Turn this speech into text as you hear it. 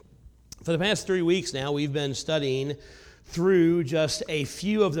For the past 3 weeks now, we've been studying through just a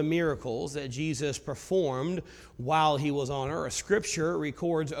few of the miracles that Jesus performed while he was on earth. Scripture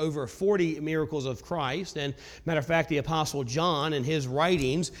records over 40 miracles of Christ. And matter of fact, the Apostle John in his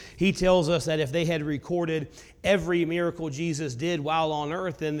writings, he tells us that if they had recorded every miracle Jesus did while on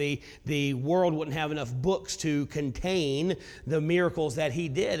earth, then the world wouldn't have enough books to contain the miracles that he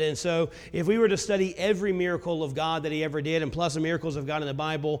did. And so if we were to study every miracle of God that he ever did, and plus the miracles of God in the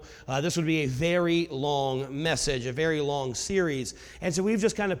Bible, this would be a very long message, a very long series. And so we've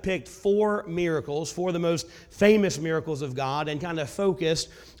just kind of picked 4 miracles, 4 of the most famous miracles of God, and kind of focused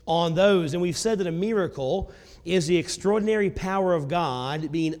on those. And we've said that a miracle is the extraordinary power of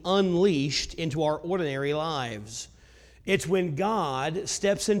God being unleashed into our ordinary lives. It's when God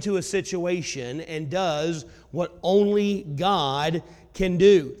steps into a situation and does what only God can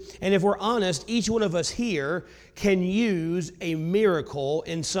do. And if we're honest, each one of us here can use a miracle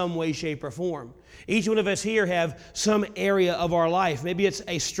in some way, shape, or form. Each one of us here have some area of our life. Maybe it's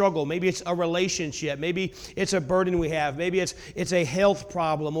a struggle. Maybe it's a relationship. Maybe it's a burden we have. Maybe it's a health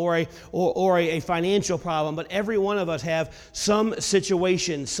problem or a financial problem. But every one of us have some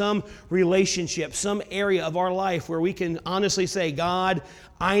situation, some relationship, some area of our life where we can honestly say, God,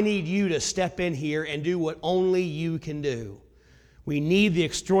 I need you to step in here and do what only you can do. We need the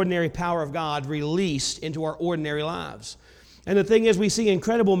extraordinary power of God released into our ordinary lives. And the thing is, we see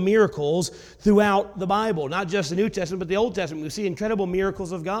incredible miracles throughout the Bible, not just the New Testament, but the Old Testament. We see incredible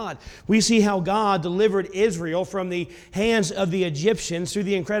miracles of God. We see how God delivered Israel from the hands of the Egyptians through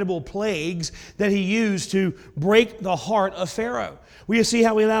the incredible plagues that he used to break the heart of Pharaoh. We see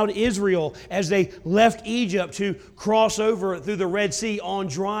how he allowed Israel, as they left Egypt, to cross over through the Red Sea on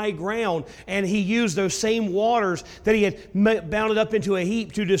dry ground. And he used those same waters that he had bounded up into a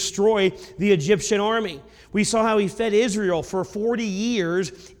heap to destroy the Egyptian army. We saw how he fed Israel for 40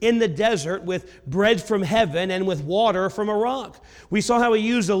 years in the desert with bread from heaven and with water from a rock. We saw how he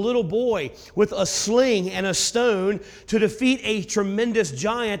used a little boy with a sling and a stone to defeat a tremendous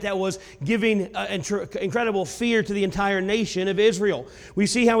giant that was giving incredible fear to the entire nation of Israel. We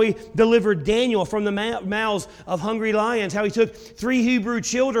see how he delivered Daniel from the mouths of hungry lions, how he took 3 Hebrew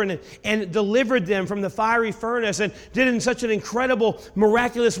children and delivered them from the fiery furnace, and did it in such an incredible,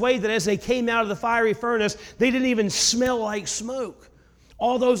 miraculous way that as they came out of the fiery furnace, they didn't even smell like smoke.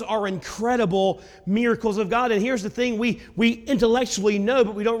 All those are incredible miracles of God. And here's the thing, we intellectually know,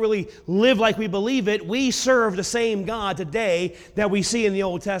 but we don't really live like we believe it. We serve the same God today that we see in the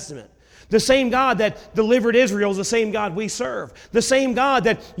Old Testament. The same God that delivered Israel is the same God we serve. The same God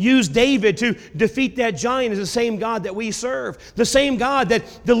that used David to defeat that giant is the same God that we serve. The same God that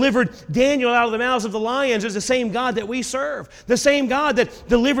delivered Daniel out of the mouths of the lions is the same God that we serve. The same God that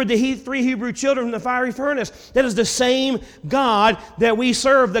delivered the 3 Hebrew children from the fiery furnace, that is the same God that we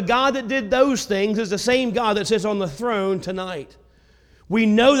serve. The God that did those things is the same God that sits on the throne tonight. We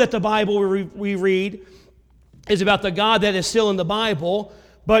know that the Bible we read is about the God that is still in the Bible,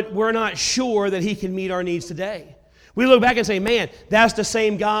 but we're not sure that he can meet our needs today. We look back and say, man, that's the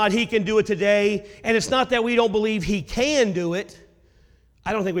same God. He can do it today. And it's not that we don't believe he can do it.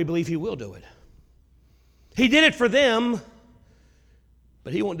 I don't think we believe he will do it. He did it for them,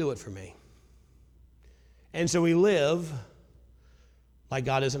 but he won't do it for me. And so we live like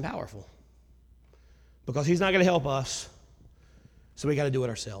God isn't powerful, because he's not going to help us, so we got to do it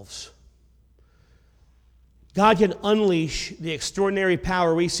ourselves. God can unleash the extraordinary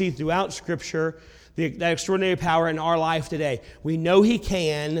power we see throughout Scripture, that extraordinary power in our life today. We know he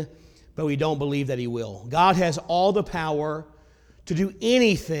can, but we don't believe that he will. God has all the power to do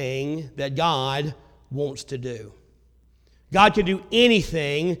anything that God wants to do. God can do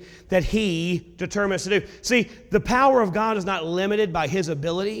anything that he determines to do. See, the power of God is not limited by his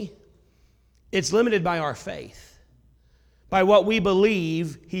ability. It's limited by our faith, by what we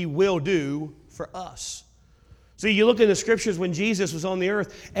believe he will do for us. See, you look in the Scriptures when Jesus was on the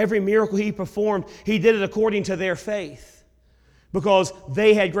earth, every miracle he performed, he did it according to their faith. Because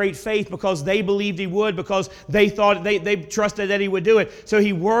they had great faith, because they believed he would, because they thought, they trusted that he would do it. So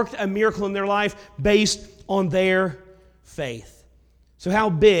he worked a miracle in their life based on their faith. So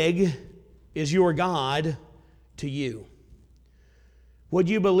how big is your God to you? What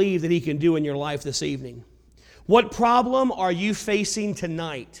do you believe that he can do in your life this evening? What problem are you facing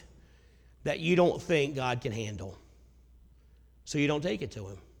tonight that you don't think God can handle, so you don't take it to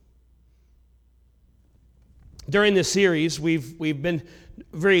him? During this series, we've been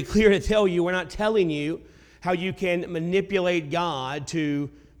very clear to tell you, we're not telling you how you can manipulate God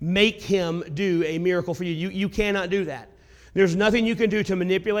to make him do a miracle for you. You cannot do that. There's nothing you can do to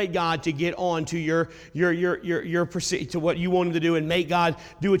manipulate God to get on to your to what you want him to do and make God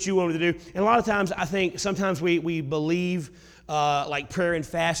do what you want him to do. And a lot of times, I think sometimes we believe like prayer and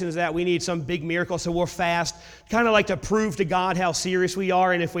fasting is that we need some big miracle, so we'll fast, kind of like to prove to God how serious we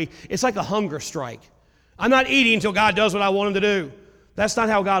are. And it's like a hunger strike. I'm not eating until God does what I want him to do. That's not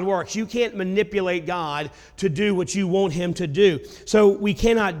how God works. You can't manipulate God to do what you want him to do. So we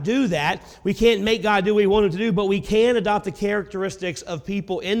cannot do that. We can't make God do what we want him to do, but we can adopt the characteristics of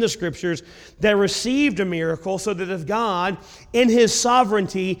people in the Scriptures that received a miracle, so that if God, in his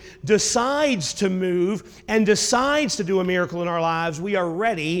sovereignty, decides to move and decides to do a miracle in our lives, we are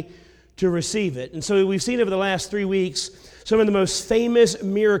ready to receive it. And so we've seen over the last 3 weeks some of the most famous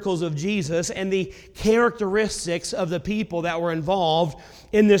miracles of Jesus and the characteristics of the people that were involved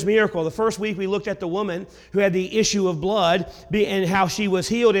in this miracle. The first week we looked at the woman who had the issue of blood and how she was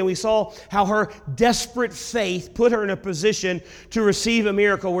healed, and we saw how her desperate faith put her in a position to receive a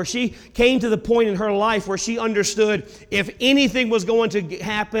miracle, where she came to the point in her life where she understood if anything was going to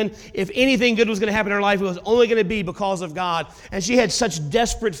happen, if anything good was going to happen in her life, it was only going to be because of God. And she had such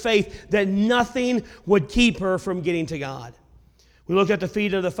desperate faith that nothing would keep her from getting to God. We looked at the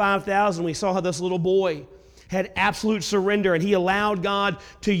feeding of the 5,000. We saw how this little boy had absolute surrender, and he allowed God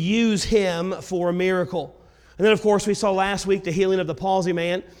to use him for a miracle. And then, of course, we saw last week the healing of the palsy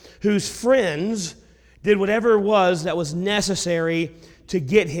man, whose friends did whatever it was that was necessary to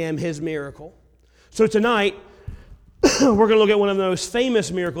get him his miracle. So tonight, we're going to look at one of the most famous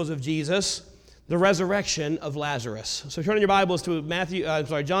miracles of Jesus, the resurrection of Lazarus. So turn in your Bibles to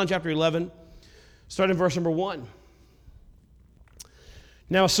John chapter 11, starting in verse number 1.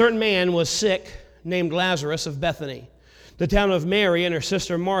 Now a certain man was sick, named Lazarus of Bethany, the town of Mary and her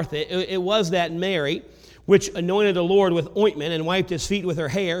sister Martha. It was that Mary which anointed the Lord with ointment and wiped his feet with her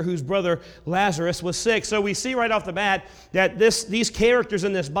hair, whose brother Lazarus was sick. So we see right off the bat that these characters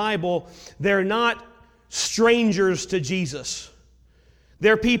in this Bible, they're not strangers to Jesus.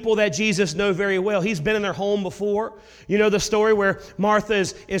 They're people that Jesus knows very well. He's been in their home before. You know the story where Martha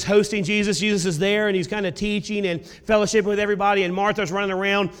is hosting Jesus. Jesus is there, and he's kind of teaching and fellowshipping with everybody, and Martha's running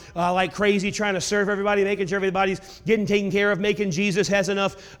around like crazy trying to serve everybody, making sure everybody's getting taken care of, making Jesus has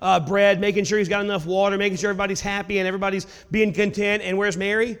enough bread, making sure he's got enough water, making sure everybody's happy and everybody's being content. And where's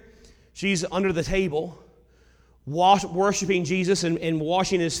Mary? She's under the table, worshiping Jesus and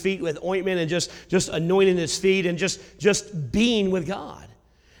washing his feet with ointment and just anointing his feet and just being with God.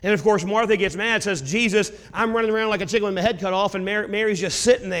 And of course, Martha gets mad, says, Jesus, I'm running around like a chicken with my head cut off, and Mary's just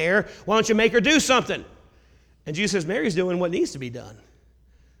sitting there. Why don't you make her do something? And Jesus says, Mary's doing what needs to be done.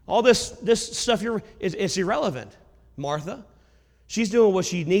 All this stuff it's irrelevant, Martha. She's doing what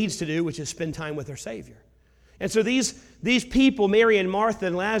she needs to do, which is spend time with her Savior. And so these people, Mary and Martha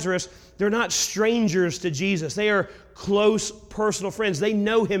and Lazarus, they're not strangers to Jesus. They are close personal friends. They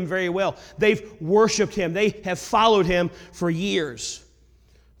know him very well. They've worshiped him. They have followed him for years.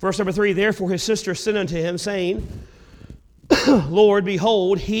 Verse number 3, therefore his sister sent unto him, saying, Lord,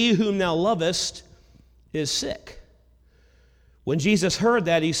 behold, he whom thou lovest is sick. When Jesus heard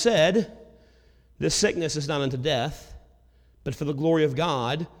that, he said, this sickness is not unto death, but for the glory of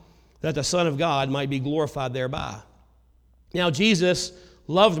God, that the Son of God might be glorified thereby. Now Jesus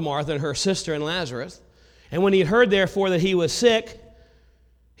loved Martha and her sister and Lazarus, and when he had heard therefore that he was sick,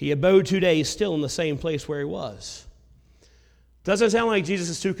 he abode 2 days still in the same place where he was. Doesn't sound like Jesus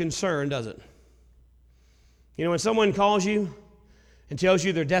is too concerned, does it? You know, when someone calls you and tells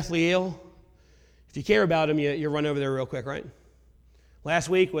you they're deathly ill, if you care about them, you run over there real quick, right? Last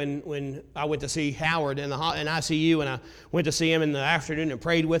week when I went to see Howard in ICU, and I went to see him in the afternoon and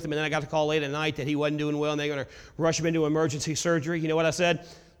prayed with him, and then I got the call late at night that he wasn't doing well and they're going to rush him into emergency surgery. You know what I said?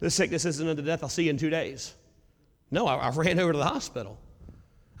 This sickness isn't unto death. I'll see you in 2 days. No, I ran over to the hospital.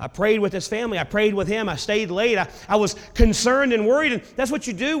 I prayed with his family. I prayed with him. I stayed late. I was concerned and worried. And that's what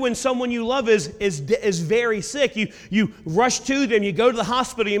you do when someone you love is very sick. You rush to them. You go to the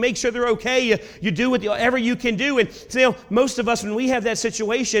hospital. You make sure they're okay. You do whatever you can do. And you know, most of us, when we have that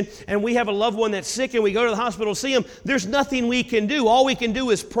situation and we have a loved one that's sick and we go to the hospital to see them, there's nothing we can do. All we can do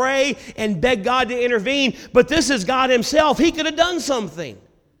is pray and beg God to intervene. But this is God himself. He could have done something.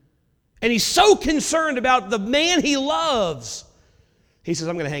 And he's so concerned about the man he loves. He says,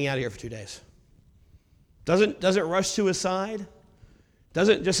 I'm going to hang out here for 2 days. Doesn't rush to his side.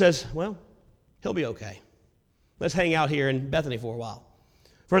 Just says, well, he'll be okay. Let's hang out here in Bethany for a while.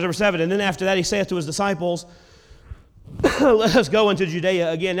 Verse number 7, and then after that he saith to his disciples, let us go into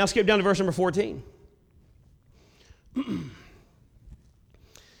Judea again. Now skip down to verse number 14.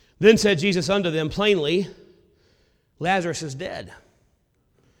 Then said Jesus unto them plainly, Lazarus is dead.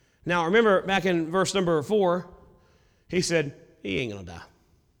 Now remember back in verse number 4, He said, he ain't going to die.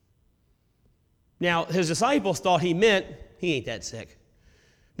 Now, his disciples thought he meant he ain't that sick.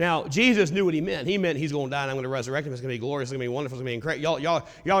 Now, Jesus knew what he meant. He meant he's going to die and I'm going to resurrect him. It's going to be glorious. It's going to be wonderful. It's going to be incredible.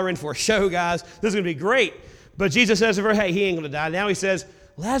 Y'all are in for a show, guys. This is going to be great. But Jesus says to her, hey, he ain't going to die. Now he says,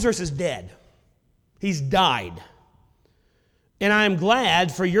 Lazarus is dead. He's died. And I am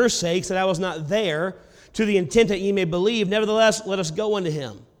glad for your sakes that I was not there, to the intent that ye may believe. Nevertheless, let us go unto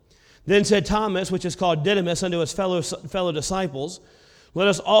him. Then said Thomas, which is called Didymus, unto his fellow disciples, let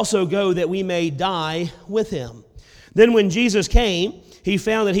us also go that we may die with him. Then when Jesus came, he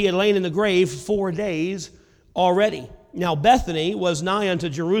found that he had lain in the grave 4 days already. Now Bethany was nigh unto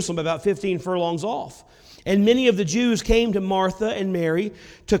Jerusalem, about 15 furlongs off. And many of the Jews came to Martha and Mary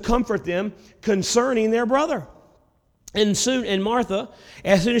to comfort them concerning their brother. And Martha,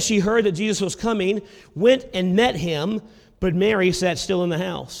 as soon as she heard that Jesus was coming, went and met him, but Mary sat still in the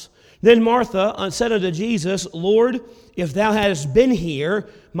house. Then Martha said unto Jesus, Lord, if thou hadst been here,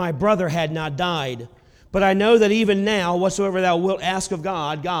 my brother had not died. But I know that even now, whatsoever thou wilt ask of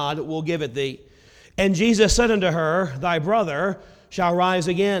God, God will give it thee. And Jesus said unto her, thy brother shall rise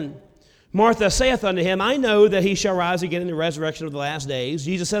again. Martha saith unto him, I know that he shall rise again in the resurrection of the last days.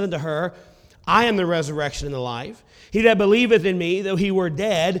 Jesus said unto her, I am the resurrection and the life. He that believeth in me, though he were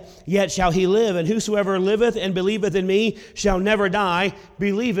dead, yet shall he live. And whosoever liveth and believeth in me shall never die.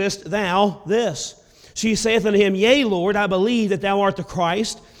 Believest thou this? She saith unto him, Yea, Lord, I believe that thou art the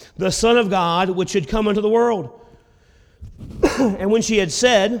Christ, the Son of God, which should come into the world. And when she had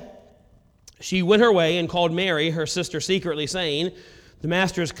said, she went her way and called Mary, her sister, secretly, saying, the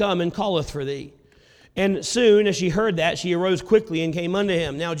Master is come and calleth for thee. And soon as she heard that, she arose quickly and came unto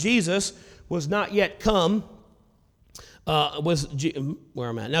him. Now Jesus was not yet come. Now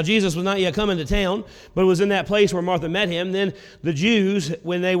Jesus was not yet come into town, but was in that place where Martha met him. Then the Jews,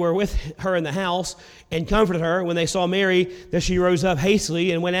 when they were with her in the house, and comforted her, when they saw Mary, that she rose up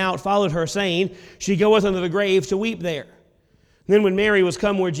hastily and went out, followed her, saying, she goeth unto the grave to weep there. Then when Mary was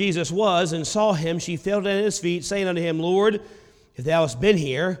come where Jesus was, and saw him, she fell down at his feet, saying unto him, Lord, if thou hadst been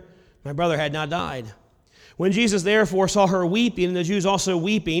here, my brother had not died. When Jesus therefore saw her weeping, and the Jews also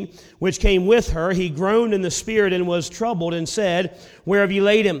weeping, which came with her, he groaned in the spirit and was troubled, and said, where have ye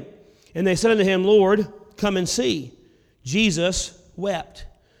laid him? And they said unto him, Lord, come and see. Jesus wept.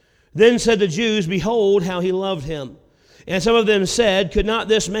 Then said the Jews, behold how he loved him. And some of them said, could not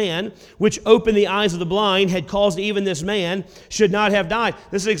this man, which opened the eyes of the blind, had caused even this man, should not have died?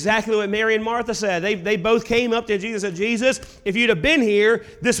 This is exactly what Mary and Martha said. They both came up to Jesus and said, Jesus, if you'd have been here,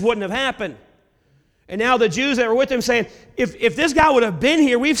 this wouldn't have happened. And now the Jews that were with him saying, if this guy would have been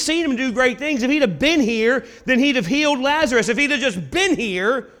here, we've seen him do great things. If he'd have been here, then he'd have healed Lazarus. If he'd have just been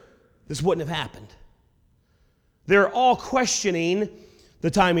here, this wouldn't have happened. They're all questioning the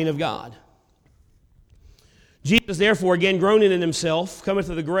timing of God. Jesus, therefore, again groaning in himself, cometh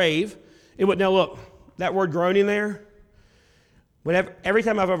to the grave. Now look, that word groaning there, every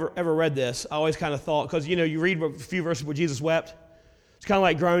time I've ever read this, I always kind of thought, because you read a few verses where Jesus wept. It's kind of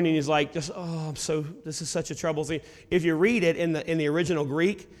like groaning. He's like, this is such a trouble thing. If you read it in the original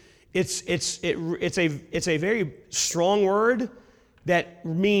Greek, it's a very strong word that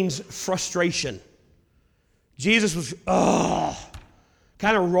means frustration. Jesus was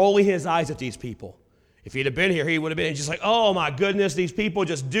kind of rolling his eyes at these people. If he'd have been here, he would have been just like, oh my goodness, these people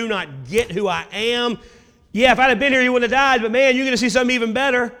just do not get who I am. Yeah, if I'd have been here, he wouldn't have died, but man, you're going to see something even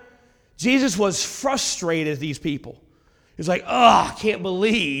better. Jesus was frustrated at these people. He's like, I can't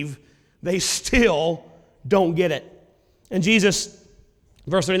believe they still don't get it. And Jesus,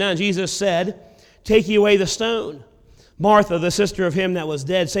 verse 39, Jesus said, take ye away the stone. Martha, the sister of him that was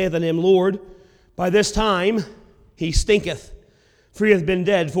dead, saith unto him, Lord, by this time he stinketh, for he hath been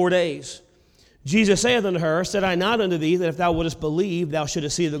dead 4 days. Jesus saith unto her, said I not unto thee that if thou wouldest believe, thou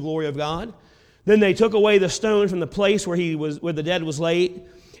shouldest see the glory of God? Then they took away the stone from the place where the dead was laid.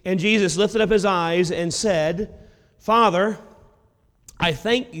 And Jesus lifted up his eyes and said, Father, I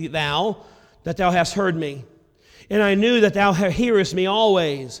thank thou that thou hast heard me. And I knew that thou hearest me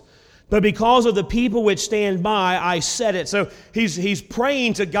always. But because of the people which stand by, I said it. So he's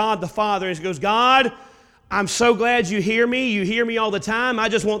praying to God the Father. And he goes, God, I'm so glad you hear me. You hear me all the time. I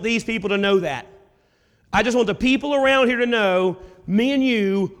just want these people to know that. I just want the people around here to know me and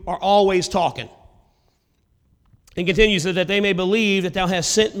you are always talking. And continues, so that they may believe that thou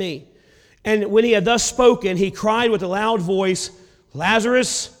hast sent me. And when he had thus spoken, he cried with a loud voice,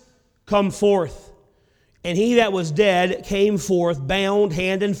 Lazarus, come forth. And he that was dead came forth, bound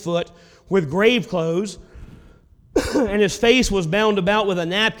hand and foot, with grave clothes, and his face was bound about with a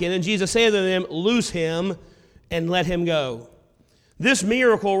napkin. And Jesus said to them, loose him and let him go. This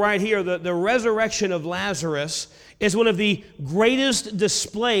miracle right here, the resurrection of Lazarus, is one of the greatest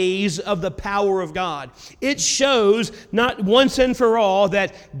displays of the power of God. It shows, not once and for all,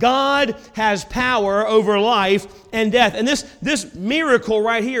 that God has power over life and death. And this miracle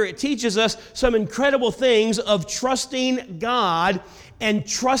right here, it teaches us some incredible things of trusting God and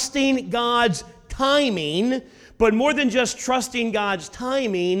trusting God's timing, but more than just trusting God's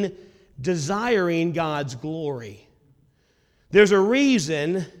timing, desiring God's glory. There's a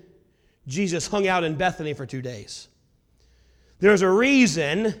reason Jesus hung out in Bethany for 2 days. There's a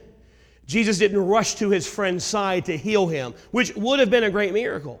reason Jesus didn't rush to his friend's side to heal him, which would have been a great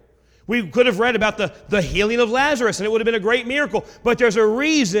miracle. We could have read about the healing of Lazarus, and it would have been a great miracle. But there's a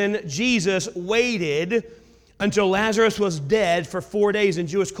reason Jesus waited until Lazarus was dead for 4 days. In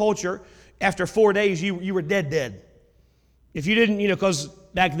Jewish culture, after 4 days, you were dead. If you didn't, because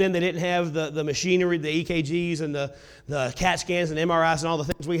back then they didn't have the machinery, the EKGs and the CAT scans and MRIs and all the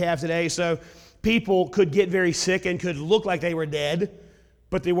things we have today. So people could get very sick and could look like they were dead,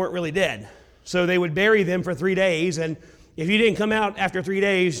 but they weren't really dead. So they would bury them for 3 days, and if you didn't come out after 3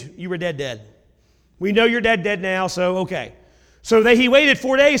 days, you were dead. We know you're dead now, so okay. So he waited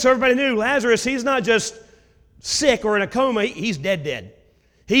 4 days so everybody knew Lazarus, he's not just sick or in a coma, he's dead.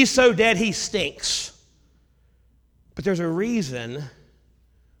 He's so dead he stinks. But there's a reason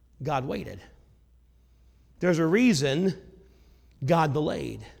God waited. There's a reason God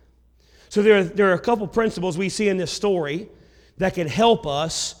delayed. So there are a couple principles we see in this story that can help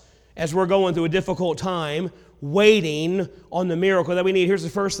us as we're going through a difficult time waiting on the miracle that we need. Here's the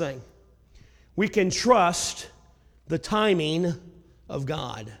first thing. We can trust the timing of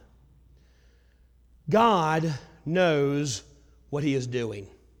God. God knows what He is doing.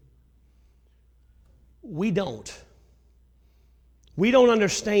 We don't. We don't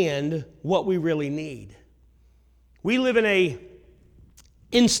understand what we really need. We live in an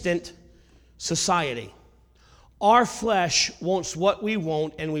instant society. Our flesh wants what we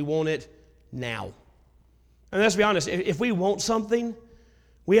want, and we want it now. And let's be honest, if we want something,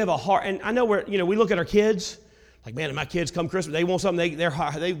 we have a heart. And I know we look at our kids, like, man, if my kids come Christmas, they want something,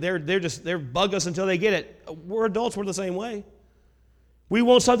 they're bug us until they get it. We're adults, we're the same way. We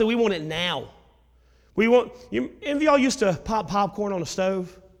want something, we want it now. Any of y'all used to pop popcorn on a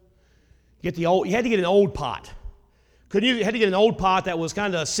stove? You had to get an old pot. You had to get an old pot that was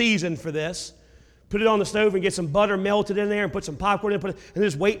kind of seasoned for this. Put it on the stove and get some butter melted in there and put some popcorn in, and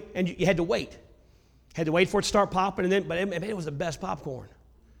just wait. And you had to wait. Had to wait for it to start popping, but it was the best popcorn.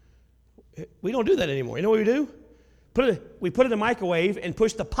 We don't do that anymore. You know what we do? We put it in the microwave and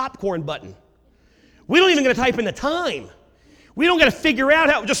push the popcorn button. We don't even got to type in the time. We don't got to figure out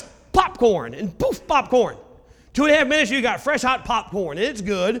how, just popcorn and poof, popcorn. 2.5 minutes, you got fresh hot popcorn. And it's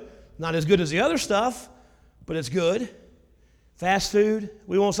good. Not as good as the other stuff, but it's good. Fast food.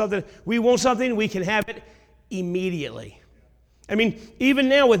 We want something, we can have it immediately. I mean, even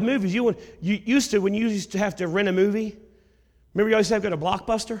now with movies, when you used to have to rent a movie, remember you always had to go to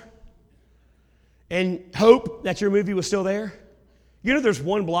Blockbuster and hope that your movie was still there? You know there's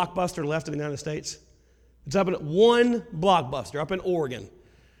one Blockbuster left in the United States? It's one Blockbuster up in Oregon.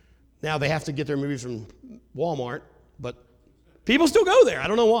 Now they have to get their movies from Walmart, but people still go there. I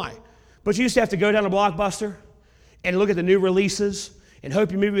don't know why. But you used to have to go down to Blockbuster and look at the new releases and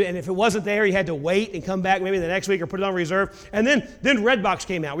hope your movie, and if it wasn't there, you had to wait and come back maybe the next week or put it on reserve. And then Redbox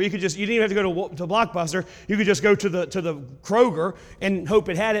came out where you didn't even have to go to Blockbuster. You could just go to the Kroger and hope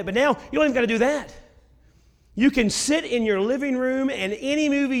it had it. But now you don't even got to do that. You can sit in your living room and any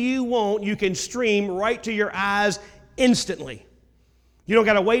movie you want, you can stream right to your eyes instantly. You don't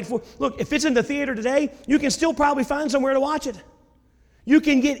got to wait for. Look, if it's in the theater today, you can still probably find somewhere to watch it. You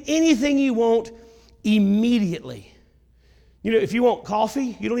can get anything you want immediately. If you want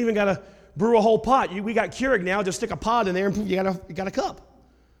coffee, you don't even got to brew a whole pot. We got Keurig now. Just stick a pot in there and you got a cup.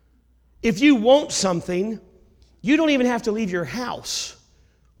 If you want something, you don't even have to leave your house.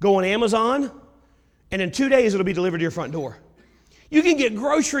 Go on Amazon, and in 2 days it'll be delivered to your front door. You can get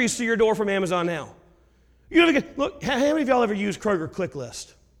groceries to your door from Amazon now. Look, how many of y'all ever use Kroger Click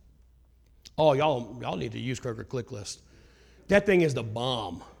List? Oh, y'all need to use Kroger Click List. That thing is the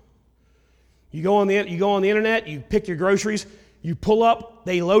bomb. You go on the internet, you pick your groceries, you pull up,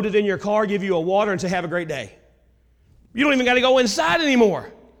 they load it in your car, give you a water, and say, have a great day. You don't even got to go inside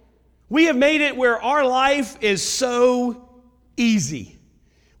anymore. We have made it where our life is so easy.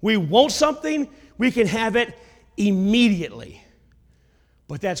 We want something, we can have it immediately.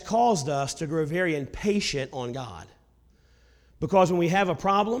 But that's caused us to grow very impatient on God. Because when we have a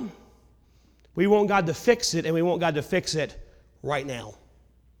problem, we want God to fix it, and we want God to fix it right now.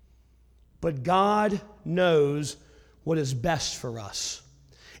 But God knows what is best for us.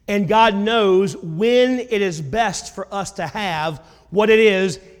 And God knows when it is best for us to have what it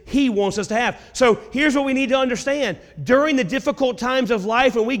is He wants us to have. So here's what we need to understand. During the difficult times of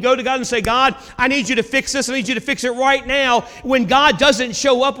life, when we go to God and say, God, I need you to fix this, I need you to fix it right now, when God doesn't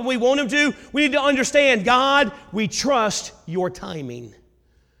show up when we want Him to, we need to understand, God, we trust your timing.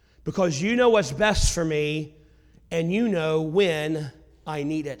 Because you know what's best for me, and you know when I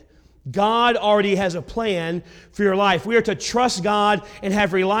need it. God already has a plan for your life. We are to trust God and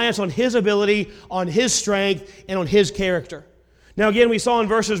have reliance on His ability, on His strength, and on His character. Now again, we saw in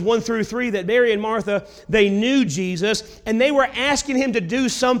verses 1 through 3 that Mary and Martha, they knew Jesus, and they were asking Him to do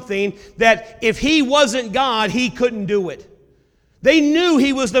something that if He wasn't God, He couldn't do it. They knew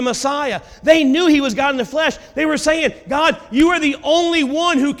He was the Messiah. They knew He was God in the flesh. They were saying, God, you are the only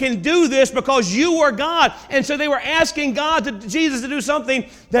one who can do this because you are God. And so they were asking Jesus to do something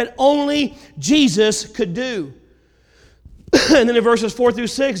that only Jesus could do. And then in verses 4 through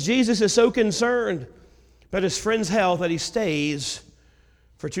 6, Jesus is so concerned about his friend's health that He stays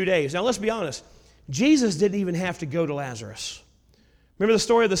for 2 days. Now let's be honest. Jesus didn't even have to go to Lazarus. Remember the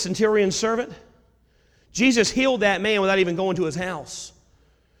story of the centurion's servant? Jesus healed that man without even going to his house.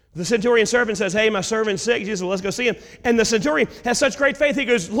 The centurion servant says, hey, my servant's sick. Jesus said, let's go see him. And the centurion has such great faith. He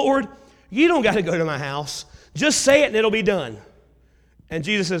goes, Lord, you don't got to go to my house. Just say it and it'll be done. And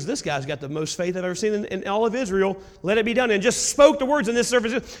Jesus says, this guy's got the most faith I've ever seen in all of Israel. Let it be done. And just spoke the words in this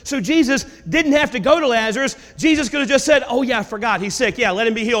service. So Jesus didn't have to go to Lazarus. Jesus could have just said, oh yeah, I forgot. He's sick. Yeah, let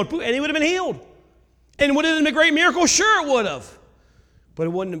him be healed. And he would have been healed. And would it have been a great miracle? Sure it would have. But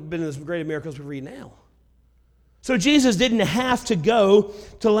it wouldn't have been as great a miracle as we read now. So Jesus didn't have to go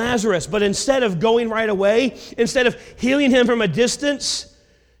to Lazarus, but instead of going right away, instead of healing him from a distance,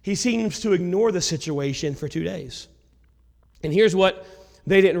 He seems to ignore the situation for 2 days. And here's what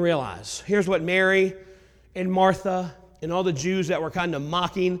they didn't realize. Here's what Mary and Martha and all the Jews that were kind of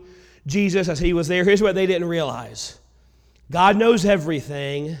mocking Jesus as He was there, here's what they didn't realize. God knows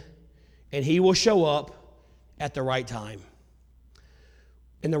everything, and He will show up at the right time.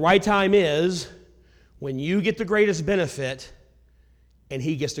 And the right time is when you get the greatest benefit and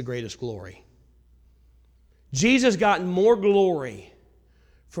He gets the greatest glory. Jesus got more glory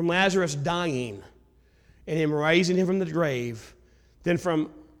from Lazarus dying and Him raising him from the grave than from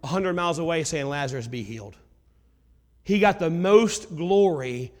 100 miles away saying, Lazarus, be healed. He got the most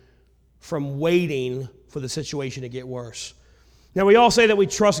glory from waiting for the situation to get worse. Now, we all say that we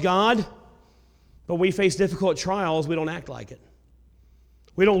trust God, but when we face difficult trials, we don't act like it.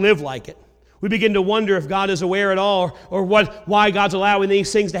 We don't live like it. We begin to wonder if God is aware at all, or why God's allowing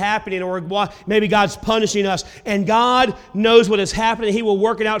these things to happen, or why maybe God's punishing us. And God knows what is happening. He will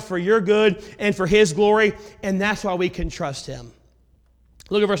work it out for your good and for His glory, and that's why we can trust Him.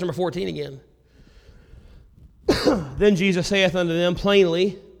 Look at verse number 14 again. Then Jesus saith unto them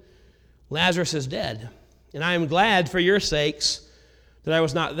plainly, Lazarus is dead, and I am glad for your sakes that I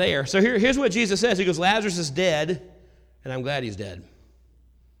was not there. So here's what Jesus says. He goes, Lazarus is dead, and I'm glad he's dead.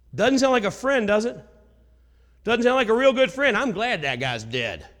 Doesn't sound like a friend, does it? Doesn't sound like a real good friend. I'm glad that guy's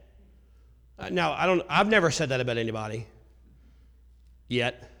dead. Now, I've never said that about anybody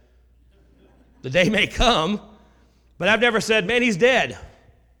yet. The day may come, but I've never said, man, he's dead.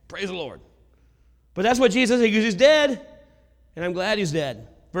 Praise the Lord. But that's what Jesus said. He goes, he's dead, and I'm glad he's dead.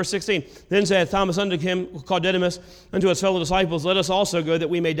 Verse 16, then saith Thomas unto him, called Didymus, unto his fellow disciples, let us also go that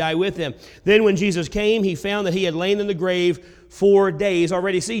we may die with him. Then when Jesus came, he found that he had lain in the grave 4 days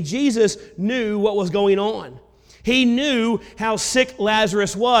already. See, Jesus knew what was going on. He knew how sick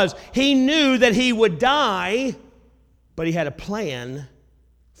Lazarus was. He knew that he would die, but he had a plan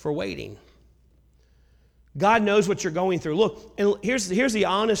for waiting. God knows what you're going through. Look, and here's the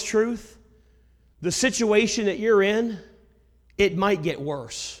honest truth. The situation that you're in, it might get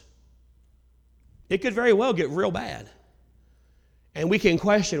worse. It could very well get real bad. And we can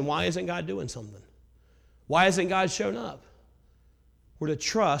question, why isn't God doing something? Why isn't God showing up? We're to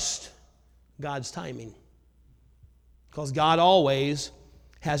trust God's timing. Because God always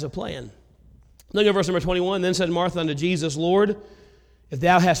has a plan. Look at verse number 21. Then said Martha unto Jesus, Lord, if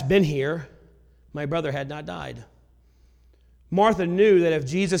thou hadst been here, my brother had not died. Martha knew that if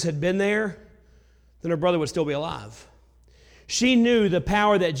Jesus had been there, then her brother would still be alive. She knew the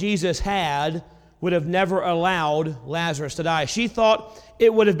power that Jesus had would have never allowed Lazarus to die. She thought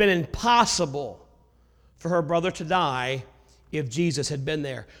it would have been impossible for her brother to die if Jesus had been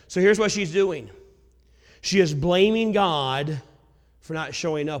there. So here's what she's doing. She is blaming God for not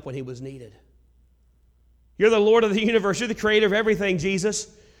showing up when he was needed. You're the Lord of the universe. You're the creator of everything, Jesus.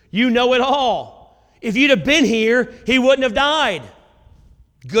 You know it all. If you'd have been here, he wouldn't have died.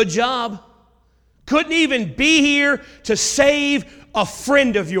 Good job. couldn't even be here to save a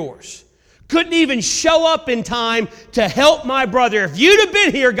friend of yours. Couldn't even show up in time to help my brother. If you'd have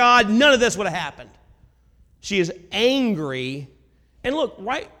been here, God, none of this would have happened. She is angry. And look,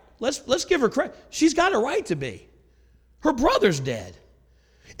 right, let's give her credit. She's got a right to be. Her brother's dead.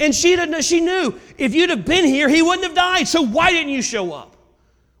 And she knew if you'd have been here, he wouldn't have died. So why didn't you show up?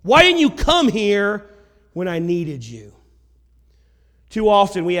 Why didn't you come here when I needed you? Too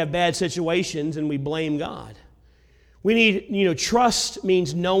often we have bad situations and we blame God. We need, trust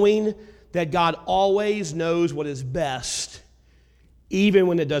means knowing that God always knows what is best, even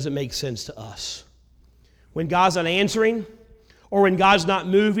when it doesn't make sense to us. When God's not answering, or when God's not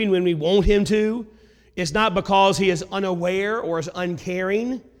moving when we want Him to, it's not because He is unaware or is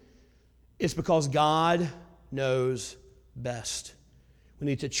uncaring. It's because God knows best. We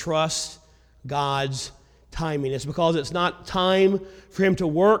need to trust God's timing. It's because it's not time for Him to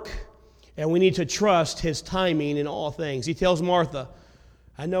work, and we need to trust His timing in all things. He tells Martha,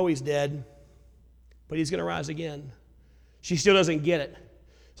 I know he's dead, but he's going to rise again. She still doesn't get it.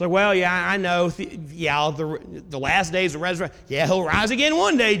 It's like, well, yeah, I know. The last days of resurrection. Yeah, he'll rise again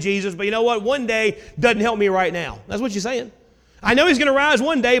one day, Jesus. But you know what? One day doesn't help me right now. That's what she's saying. I know he's going to rise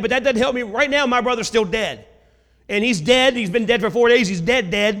one day, but that doesn't help me. Right now, my brother's still dead. And he's dead. He's been dead for 4 days. He's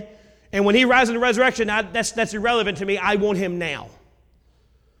dead. And when he rises in the resurrection, that's irrelevant to me. I want him now.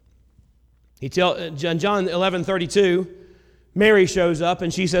 John 11:32, Mary shows up,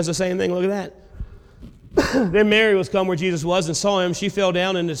 and she says the same thing. Look at that. Then Mary was come where Jesus was and saw him. She fell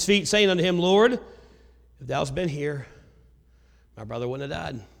down at his feet, saying unto him, Lord, if thou hadst been here, my brother wouldn't have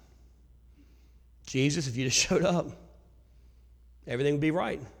died. Jesus, if you'd have showed up, everything would be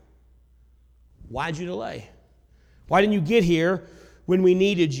right. Why'd you delay? Why didn't you get here when we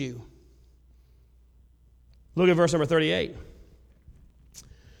needed you? Look at verse number 38.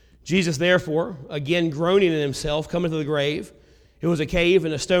 Jesus, therefore, again groaning in himself, cometh to the grave. It was a cave,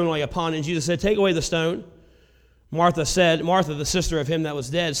 and a stone lay upon it. And Jesus said, Take away the stone. Martha, the sister of him that was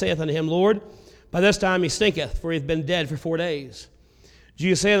dead, saith unto him, Lord, by this time he stinketh, for he hath been dead for 4 days.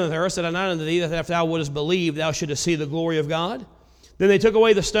 Jesus saith unto her, Said I not unto thee, that if thou wouldest believe, thou shouldest see the glory of God? Then they took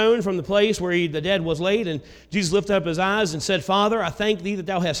away the stone from the place where the dead was laid, and Jesus lifted up his eyes and said, Father, I thank thee that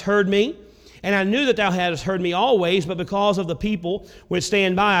thou hast heard me. And I knew that thou hadst heard me always, but because of the people which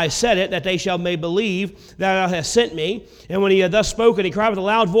stand by, I said it, that they may believe that thou hast sent me. And when he had thus spoken, he cried with a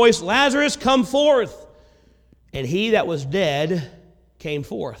loud voice, Lazarus, come forth. And he that was dead came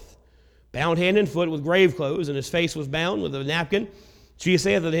forth, bound hand and foot with grave clothes, and his face was bound with a napkin. Jesus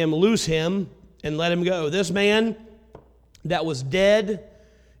saith unto him, Loose him, and let him go. This man that was dead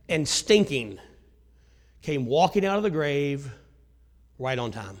and stinking came walking out of the grave right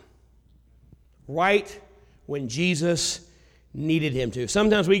on time. Right when Jesus needed him to.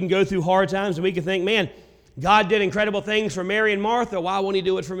 Sometimes we can go through hard times and we can think, man, God did incredible things for Mary and Martha. Why won't he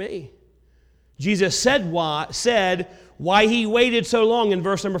do it for me? Jesus said why he waited so long in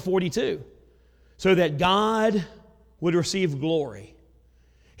verse number 42. So that God would receive glory.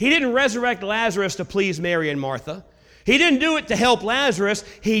 He didn't resurrect Lazarus to please Mary and Martha. He didn't do it to help Lazarus.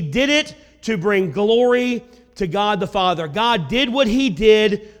 He did it to bring glory to God the Father. God did what he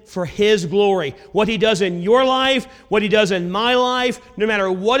did for his glory. What he does in your life, what he does in my life, no matter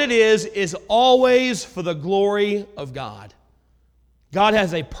what it is always for the glory of God. God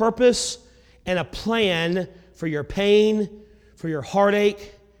has a purpose and a plan for your pain, for your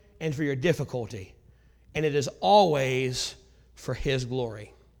heartache, and for your difficulty. And it is always for his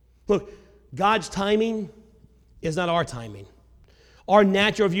glory. Look, God's timing is not our timing. Our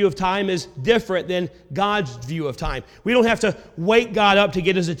natural view of time is different than God's view of time. We don't have to wake God up to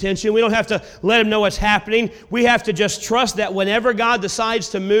get his attention. We don't have to let him know what's happening. We have to just trust that whenever God decides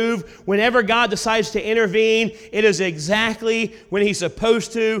to move, whenever God decides to intervene, it is exactly when he's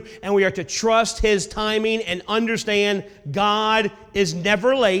supposed to, and we are to trust his timing and understand God is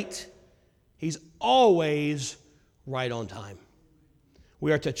never late. He's always right on time.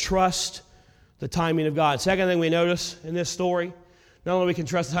 We are to trust the timing of God. Second thing we notice in this story, not only we can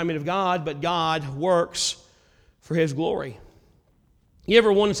trust the timing of God, but God works for his glory. You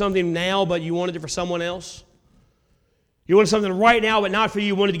ever wanted something now, but you wanted it for someone else? You wanted something right now, but not for you.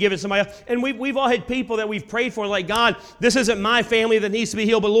 You wanted to give it to somebody else. And we've all had people that we've prayed for, like, God, this isn't my family that needs to be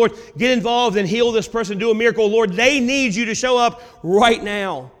healed, but Lord, get involved and heal this person, do a miracle. Lord, they need you to show up right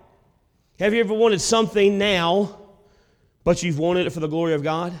now. Have you ever wanted something now, but you've wanted it for the glory of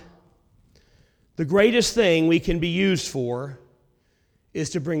God? The greatest thing we can be used for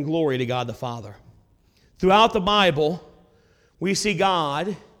is to bring glory to God the Father. Throughout the Bible, we see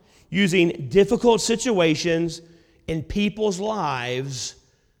God using difficult situations in people's lives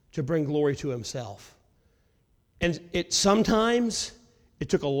to bring glory to himself. And sometimes it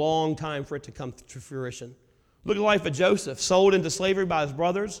took a long time for it to come to fruition. Look at the life of Joseph, sold into slavery by his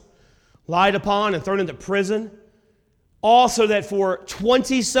brothers, lied upon and thrown into prison, all so that for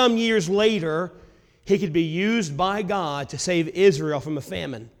 20-some years later, he could be used by God to save Israel from a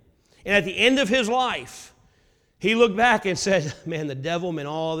famine. And at the end of his life, he looked back and said, man, the devil meant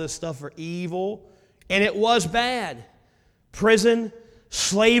all this stuff for evil. And it was bad. Prison,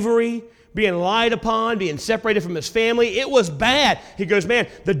 slavery, being lied upon, being separated from his family. It was bad. He goes, man,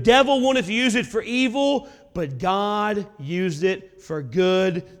 the devil wanted to use it for evil, but God used it for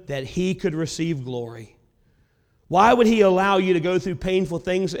good that he could receive glory. Why would he allow you to go through painful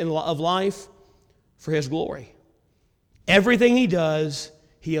things of life? For his glory. Everything he does,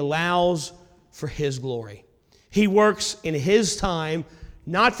 he allows for his glory. He works in his time,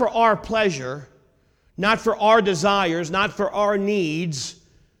 not for our pleasure, not for our desires, not for our needs,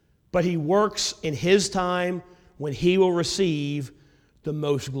 but he works in his time when he will receive the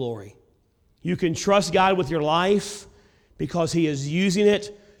most glory. You can trust God with your life because he is using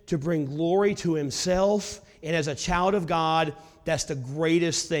it to bring glory to himself. And as a child of God, that's the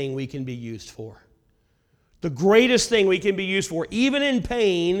greatest thing we can be used for. The greatest thing we can be used for, even in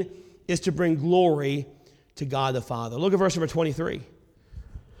pain, is to bring glory to God the Father. Look at verse number 23.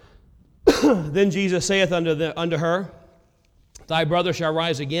 Then Jesus saith unto her, thy brother shall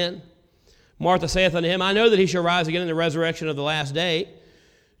rise again. Martha saith unto him, I know that he shall rise again in the resurrection of the last day.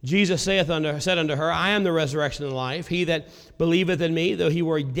 Jesus said unto her, I am the resurrection and life. He that believeth in me, though he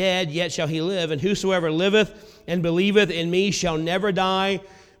were dead, yet shall he live. And whosoever liveth and believeth in me shall never die.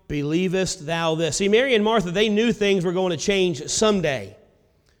 Believest thou this? See, Mary and Martha, they knew things were going to change someday,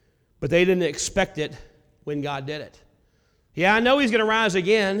 but they didn't expect it when God did it. Yeah, I know he's going to rise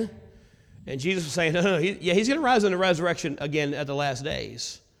again. And Jesus was saying, no, he's going to rise in the resurrection again at the last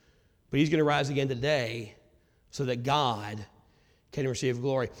days. But he's going to rise again today so that God can receive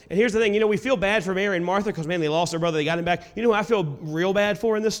glory. And here's the thing, we feel bad for Mary and Martha because, man, they lost their brother, they got him back. You know who I feel real bad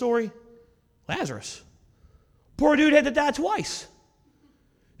for in this story? Lazarus. Poor dude had to die twice.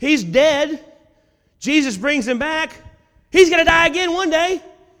 He's dead. Jesus brings him back. He's going to die again one day,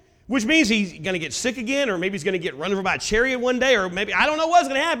 which means he's going to get sick again, or maybe he's going to get run over by a chariot one day, or maybe, I don't know what's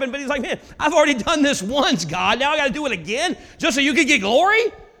going to happen, but he's like, man, I've already done this once, God. Now I got to do it again just so you can get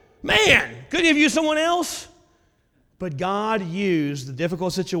glory? Man, couldn't you have used someone else? But God used the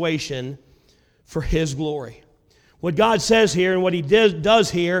difficult situation for his glory. What God says here and what he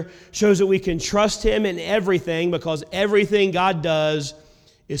does here shows that we can trust him in everything, because everything God does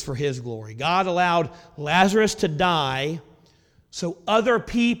is for his glory. God allowed Lazarus to die so other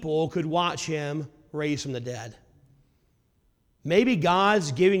people could watch him raised from the dead. Maybe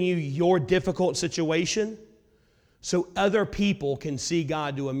God's giving you your difficult situation so other people can see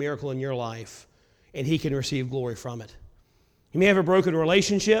God do a miracle in your life and he can receive glory from it. You may have a broken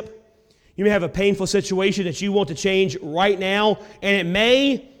relationship. You may have a painful situation that you want to change right now, and it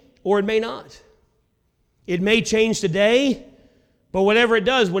may or it may not. It may change today, but whenever it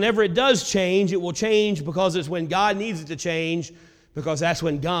does change, it will change because it's when God needs it to change, because that's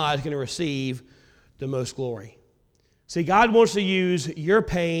when God's going to receive the most glory. See, God wants to use your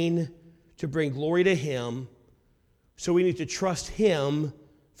pain to bring glory to him, so we need to trust him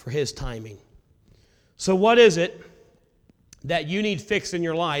for his timing. So what is it that you need fixed in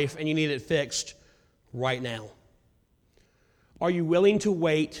your life, and you need it fixed right now? Are you willing to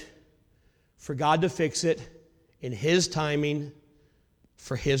wait for God to fix it in his timing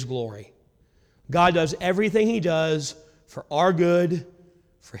for his glory? God does everything he does for our good,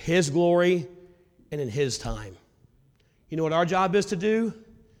 for his glory, and in his time. You know what our job is to do?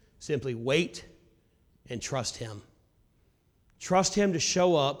 Simply wait and trust him. Trust him to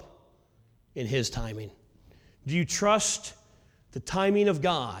show up in his timing. Do you trust the timing of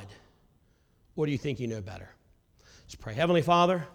God, or do you think you know better? Let's pray. Heavenly Father,